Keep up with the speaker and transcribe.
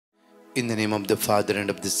In the name of the Father and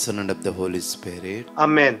of the Son and of the Holy Spirit.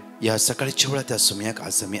 Amen. या सकाळच्या वेळात सुमयाक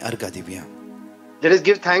आज आमी अर्घ Divya. Let us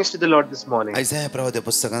give thanks to the Lord this morning. Isaiah प्रवादी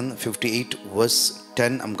पुस्तकान 58 verse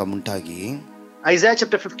 10 आमकां म्हणटा की Isaiah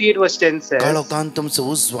chapter 58 verse 10 says, काळोखान तुमचो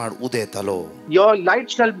उजवाड उदेतलो your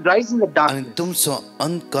light shall rise in the आणि darkness, तुमचो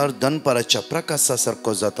अंधकार दनपाराच्या प्रकाशा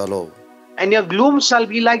सारको जातलो and your gloom shall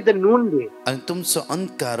be like the noonday, आणि तुमचो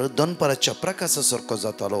अंधकार दनपाराच्या प्रकाशा सारको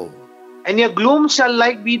जातलो. and your gloom shall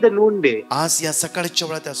like be the noonday. आज या सकाळच्या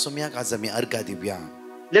वेळात सुमयाक आज आमी अर्घ Divya.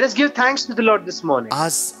 Let us give thanks to the Lord this morning.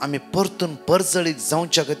 आज आमी परतून परजळीत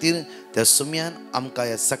जावच्या खातीर त्या सुमयान आमकां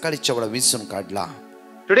या सकाळच्या वेळा विंचून काडला.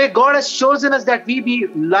 Today God has chosen us that we be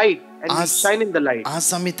light and we shine in the light.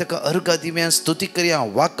 आज आमी ताका अर्घ दिवया, स्तुती करया,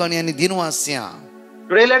 वाकणी आनी दिनवासया.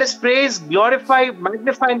 Today let us praise, glorify,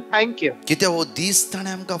 magnify and thank Him. कित्याक हो दीस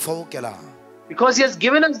ताणें आमकां फावो केला. Because He has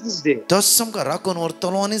given us this day. तोच आमकां राखून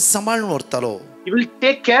व्हरतलो आनी सांबाळून व्हरतलो. He will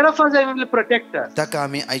take care of us and He will protect us. ताका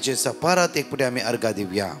आमी आयचे दिसा परत एक फावटी आमी अर्घ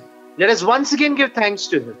Divya. Let us once again give thanks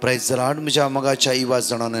to Him. Praise the Lord. म्हज्या मोगाच्या Eva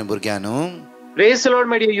जाणाने भुरग्यांनो, Praise the Lord,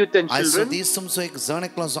 my dear youth and आयचो children. दीस तुमचो एक जण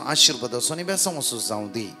एकलोसो आशिर्वाद असो आनी बेसांव असो जावं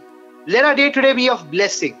दी. Let our day today be of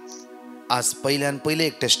blessings. आज पयल्यान पयले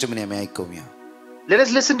एक टेस्टिमनी आमी आयकुया. Let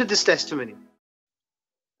us listen to this testimony.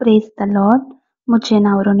 Praise the Lord. म्हजें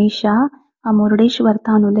नांव रोनिशा. हांव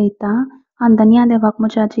मुर्डेश्वरांतल्यान उलयतां आनी धन्या देवाक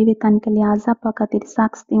म्हज्या जिवितान केल्ल्या आजापा खातीर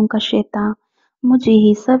साक्ष दिवंक अशें येता. म्हजी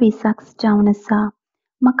ही 6वी साक्ष जावन आसा.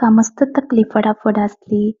 म्हाका मस्त तकली फडाफड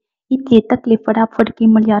आसली. इतली तकली फडाफड की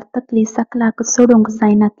म्हळ्यार तकली सकलाक सोडूंक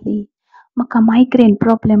जायनासली. म्हाका मायग्रेन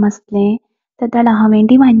प्रॉब्लेम आसले. त्या दाडा हांवें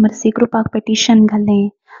डिवायन मर्सी ग्रुपाक पेटिशन घालें.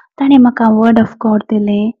 ताणें म्हाका वर्ड ऑफ गॉड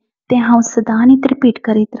दिलें. तें हांव सदांच रिपीट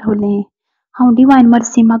करीत रावलें. हांव डिवायन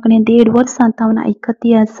मर्सी मागणें 1.5 वर्सां जावन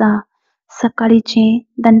आयकती आसा. सकाळीचें,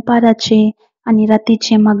 दनपाराचें आनी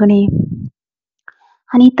रातीचें मागणें.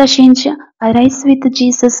 आनी तशेंच अरायज विथ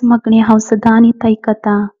जीसस मागणें हांव सदांच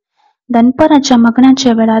आयकतां. दनपाराच्या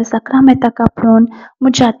मागणाच्या वेळार सक्रामेताक आपणून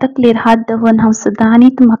म्हज्या तकलेर हात दवरून हांव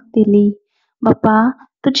सदांच मागतली, बापा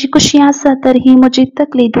तुजी कशी आसा तर ही म्हजी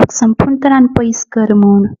तकली दूख संपूर्णपणान पयस कर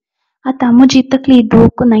म्हूण. आतां म्हजी तकली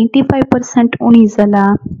दूख 95% उणी जाला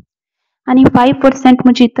आनी 5%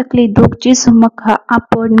 म्हजी तकली दूख जेसू म्हाका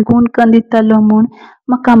आपण गूण करून दितलो म्हूण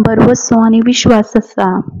म्हाका भरवसो आनी विश्वास आसा.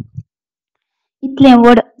 इतलें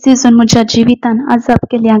व्हड जेजून म्हज्या जिवितान आजाप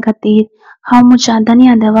केल्या खातीर हांव म्हज्या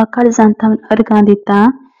धन्या देवा काळजांत अर्घां दितां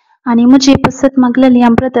आनी म्हजी पसत मागलेल्या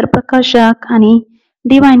ब्रदर प्रकाशाक आनी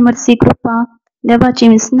डिवायन मर्सी ग्रुपाक देवाची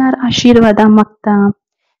विस्नार आशिर्वादां मागतां.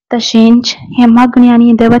 तशेंच हे मागणी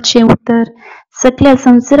आनी देवाचें उतर सगळ्या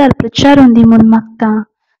संवसारार प्रचारून दी म्हूण मागतां.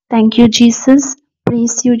 Thank you Jesus.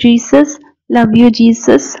 Praise you Jesus. Love you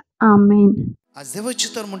Jesus. आमेन. आज देवाचें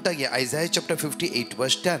उतर म्हणटा की आयझाया chapter 58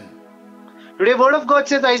 verse 10. Today word of God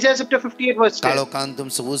says, Isaiah chapter 58 verse 10. काळोखान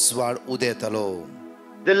तुमचो उजवाड उदेतलो.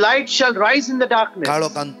 The light shall rise in the darkness.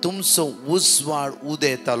 काळोखान तुमचो उजवाड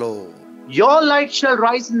उदेतलो Your light shall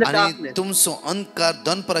rise in the आनी darkness. तुमचो अंधकार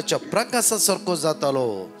दनपाराच्या प्रकाशा सारको जातलो.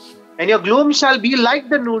 And your gloom shall be like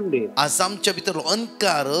the noonday. आज आमच्या भितरलो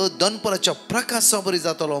अंधकार दनपाराच्या प्रकाशा बरी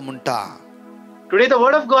जातलो म्हणटा. Today the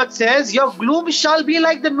word of God says, your gloom shall be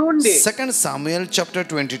like the noonday. 2 Samuel chapter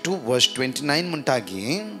 22 verse 29 म्हणटा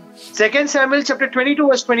की 2 Samuel chapter 22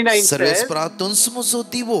 verse 29 says, सर्वेस्परा तुमचो म्हजो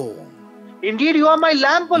दिवो. indeed you are my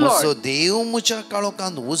lamp, O म्हजो Lord. देव म्हज्या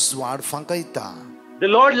काळोखांत उजवाड फांकयता. The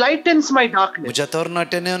Lord lightens my darkness. म्हज्या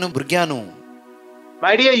तरणाट्याने आनी भुरग्यांनो,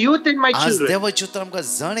 My dear youth and my आज children. देवाचें उतर आमकां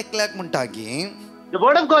जण एकल्याक म्हणटा की The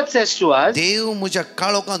word of God says to us, देव म्हज्या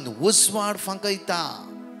काळोखांत उजवाड फांकयता.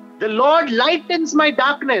 the Lord lightens my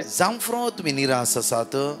darkness. जावं फुरो तुमी निराश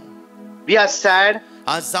आसात. We are sad.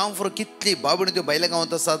 आज जावं फुरो कितली बाबडी त्यो भायल्या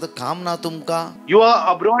गांवांत आसात, काम ना तुमकां. You are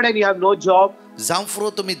abroad and you have no job. जावं फुरो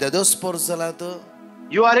तुमी ददोस्पर जालात.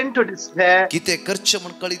 You are into despair. कितें करचें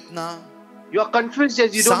म्हण कळीत ना. You are confused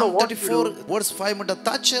as you don't know Psalm what to 34 do. verse 5 म्हणटा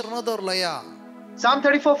ताचेर नदर लाया. Psalm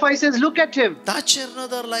 34:5 says, look at him. ताचेर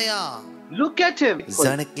नदर लाया. Look at him.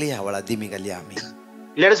 जणकली ह्या वेळा दिमी घालया आमी.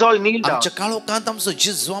 Let us all kneel down. आमच्या काळोखांत आमचो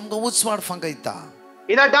जेजू आमकां उजवाड फांकयता.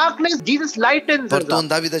 In our darkness, Jesus lightens us. परतून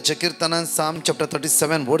दाविदाच्या किर्तनान Psalm chapter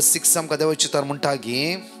 37 verse 6 आमकां देवाचें उतर म्हणटा की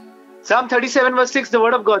Psalm 37 verse 6, the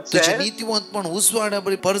word of God तुजें says, नीतिवंतपण उजवाड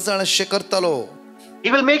बरी परजळ अशें करतलो He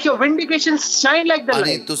will make your vindication shine like the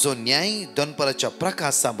आनी light, तुजो न्याय दनपाराच्या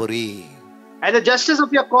प्रकाशा बरी and the justice of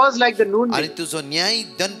your cause like the आनी noonday. तुजो न्याय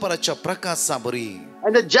दनपाराच्या प्रकाशा बरी.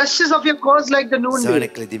 And the justice of your cause like the noonday.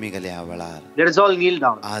 जणकली दिमी घालया ह्या वेळार. Let us all kneel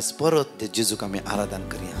down. आज परत ते जेजूक आमी आराधन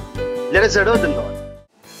करया. Let us adore the Lord.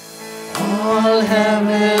 All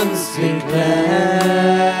heavens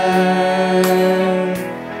declare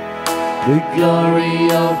the glory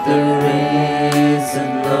of the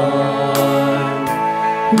risen Lord.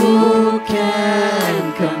 Who can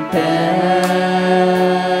compare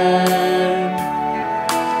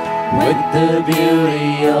with the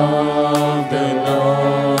beauty of the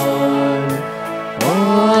Lord?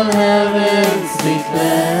 All heavens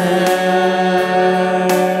declare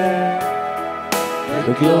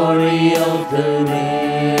the glory of the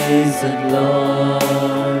risen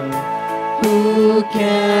Lord. Who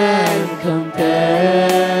can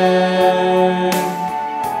compare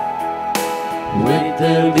with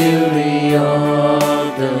the beauty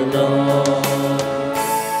of the Lord?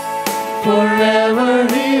 Forever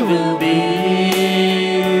He will be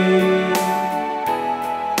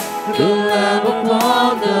the Lamb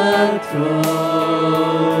upon the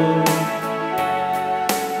throne.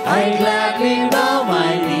 I gladly bow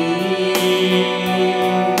my knee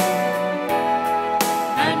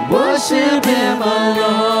and worship Him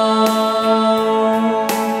alone.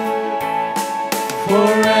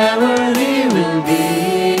 Forever He will be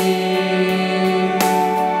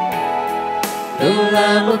the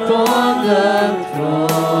Lamb upon the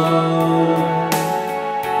throne.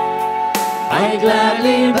 I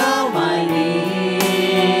gladly bow my knee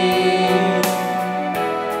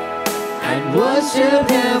and worship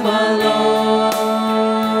Him alone.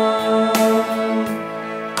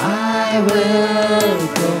 I will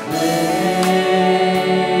proclaim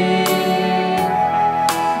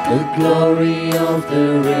the glory of the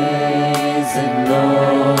risen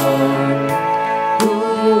Lord, who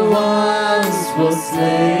once was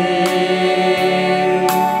slain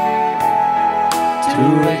to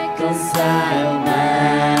reconcile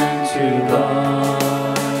man to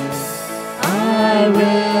God. I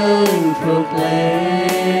will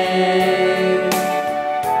proclaim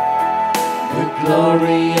the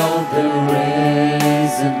glory of the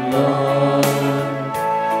risen Lord,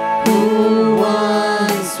 who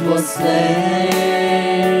once was slain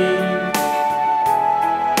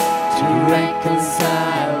to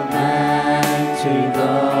reconcile man to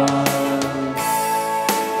God.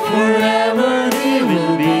 Forever He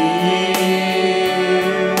will be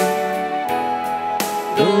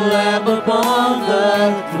the Lamb upon the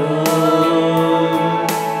throne.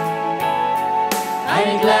 I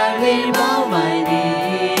gladly bow my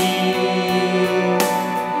knee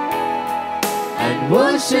and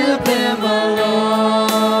worship Him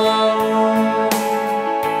alone.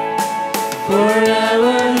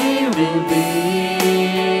 Forever He will be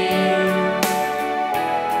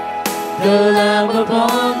the Lamb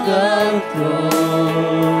upon the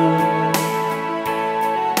throne.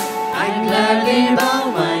 I gladly bow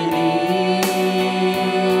my knee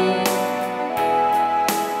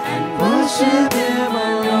and worship Him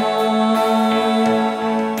alone.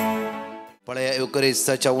 पळया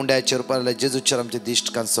युकरिस्ताच्या उंड्याच्या रूपाला जेजूच्या आमचे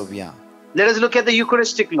दिष्ट कांसोव्या. Let us look at the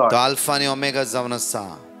Eucharistic Lord. तो alpha आणि omega जावन आसा.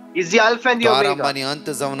 Is the Alpha and the तो आरंभ Omega, आणि अंत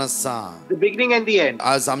जावन आसा. the beginning and the end.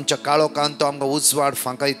 आज आमच्या काळोखांत तो आमकां उजवाड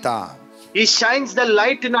फांकयता. He shines the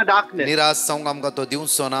light in our darkness. निराश जावंक आमकां तो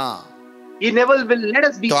दिवचो ना. He never will let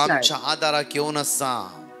us be तो sad. आमच्या आदाराक येवन आसा.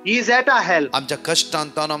 He is at our help. आमच्या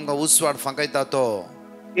कष्टांत तो आमकां उजवाड फांकयता तो.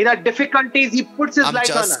 In our difficulties, He puts His light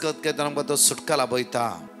आमच्या on us. अस्कत केतना आमकां तो सुटका लाभयता.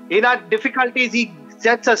 In our difficulties, He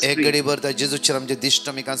sets us एक free. घडीभर त्या जेजूचेर आमचे दिश्ट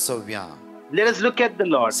आमी कांसोव्या. Let us look at the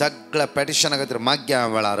Lord. सगळ्या पेटिशना खातीर माग्या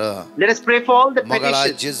वेळार Let us pray for all the मोगळा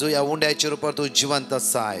petitions. जेजू ह्या उंड्याच्या रूपार तूं जिवंत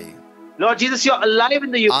आसाय. Lord Jesus, you are alive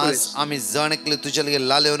in the आज Eucharist. आमी जाणकले तुजे लागीं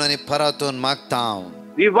लालेवन आनी परतून मागता.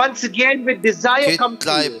 We once again with desire come to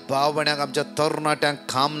कितलाय you. भावण्याक आमच्या तरणाट्यांक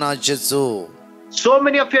काम ना जेजू. So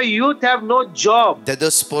many of your youth have no job. ते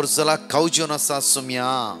दसपोरजला खावजेवन आसा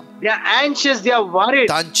सुम्या. They are anxious, they are worried.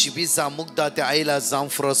 तांची विजा मुग्धा ते आयला जावं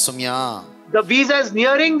फुरो सुम्या. The visa is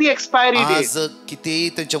nearing the expiry आज date. कितेंय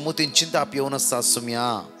तेंच्या मुतीन चिंता येवन आसा सुम्या.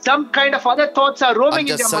 Some kind of other thoughts are roaming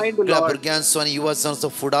in आमच्या their mind, सगळ्या Lord. भुरग्यांचो आनी युवाजांचो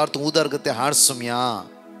फुडार तूं उदरगती हाड सुम्या.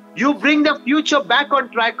 You bring the future back on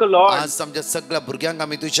track, O Lord. आज आमच्या सगळ्या भुरग्यांक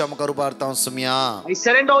आमी तुज्या मुखार उबारता सुम्या. I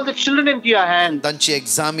surrender all the children into your hands. तांची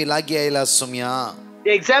एग्जामी लागीं आयला सुम्या.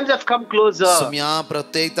 The exams have come closer. सुम्या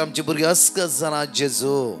प्रत्येक आमची भुरगीं अस्कत जालां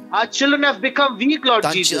जेजू. Our children have become weak, Lord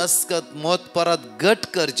तांची Jesus. अस्कत मोत परत घट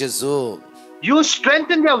कर जेजू. You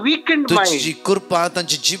strengthen their weakened तुझी mind. कृपा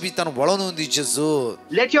तांच्या जिबितान वळोवन दी जेजू.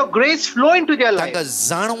 Let your grace flow into their life. तांकां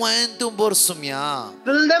जाणवायन तूं बर सुम्या.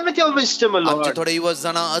 Fill them with your wisdom, O आमचे Lord. थोडे युवक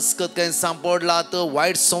जाणां अस्कत काय सांपडलात,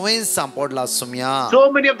 वायट संवयन सांपडला सुम्या. So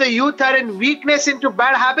many of the youth are in weakness into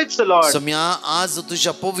bad habits, O Lord. सुम्या आज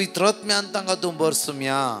तुझ्या पवित्र आत्म्यान तांकां तूं बर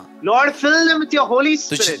सुम्या. Lord, fill them with your Holy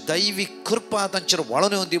तुझी Spirit. दैविक कृपा तांचेर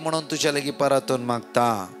वळोवन येवं दी म्हणून तुज्या लागीं परतून मागता.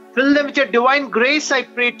 Fill them with your divine grace, I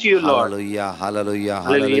pray to you, Lord. Hallelujah hallelujah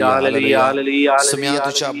Hallelujah, hallelujah hallelujah, hallelujah, सुम्या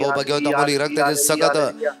तुझ्या hallelujah, भोवभाग्यवंता मोली रक्ताचे hallelujah, सगत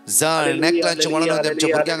hallelujah, जाळ hallelujah, नेकलांचे म्हणून hallelujah, आमच्या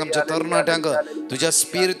भुरग्यांक आमच्या तरणाट्यांक तुझ्या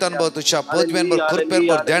स्पिरितांबर तुझ्या पदव्यांबर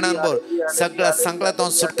कृपेंबर ध्यानांबर सगळ्या संकटांतून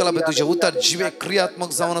सुटकला बे तुझे उतर जिवे क्रियात्मक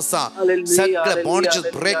जावन आसा सगळ्या बॉन्डचे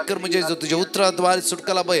ब्रेक कर म्हणजे जो तुझ्या उतराद्वारे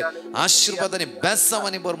सुटकला बय आशीर्वादाने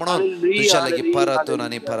बेसावानी बर म्हणून तुझ्या लागी परतून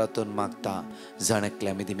आणि परतून मागता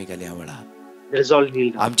जाणकल्या मी दिमी गेल्या वेळा Let us all kneel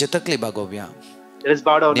down. आमचे तकली बागोवया Let us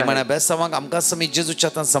bow down. निमाण्या बेसावांक आमकां समी जेजूच्या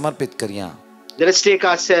हातान समर्पित करया Let us take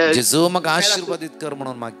ourselves. जेजू म्हाका आशीर्वादित कर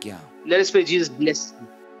म्हणून मागया Let us pray, Jesus bless me.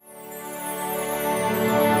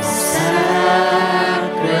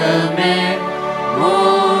 Sacrament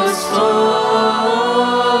most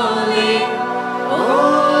holy,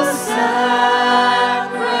 oh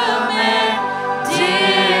sacrament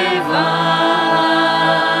divine,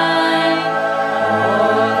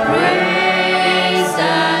 all praise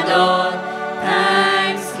and all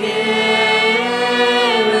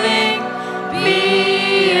thanksgiving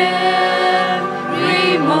be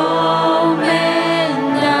every moment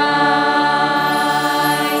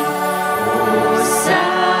thine. Oh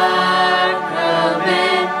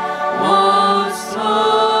sacrament most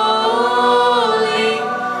holy,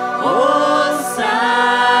 oh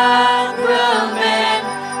sacrament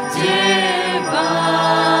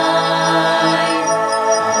divine,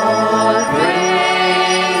 all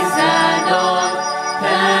praise and all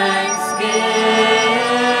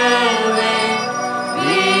thanksgiving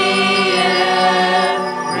be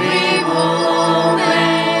every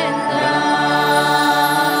moment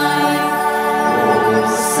thine. Oh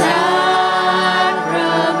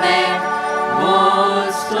sacrament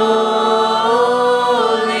most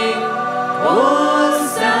holy, oh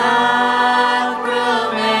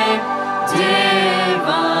sacrament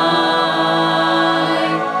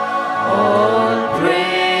divine, all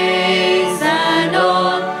praise and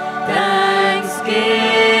all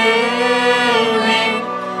thanksgiving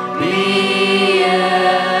be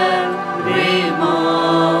every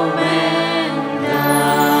moment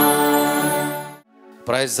thine.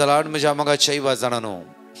 Prize the Lord म्हज्या मोगाच्या इवाजाणानो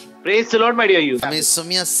Praise the Lord, my dear youth. आमी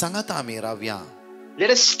सुम्या सांगात आमी रावया Let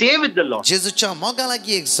us stay with the Lord. जेजूच्या Moga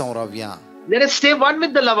लागीं एक जावन रावया Let us stay one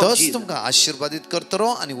with the love of तोच Jesus. तुमकां आशीर्वादित करतलो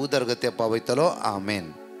आनी उदरगती पावयतलो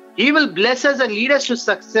आमेन He will bless us and lead us to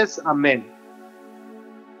success. Amen.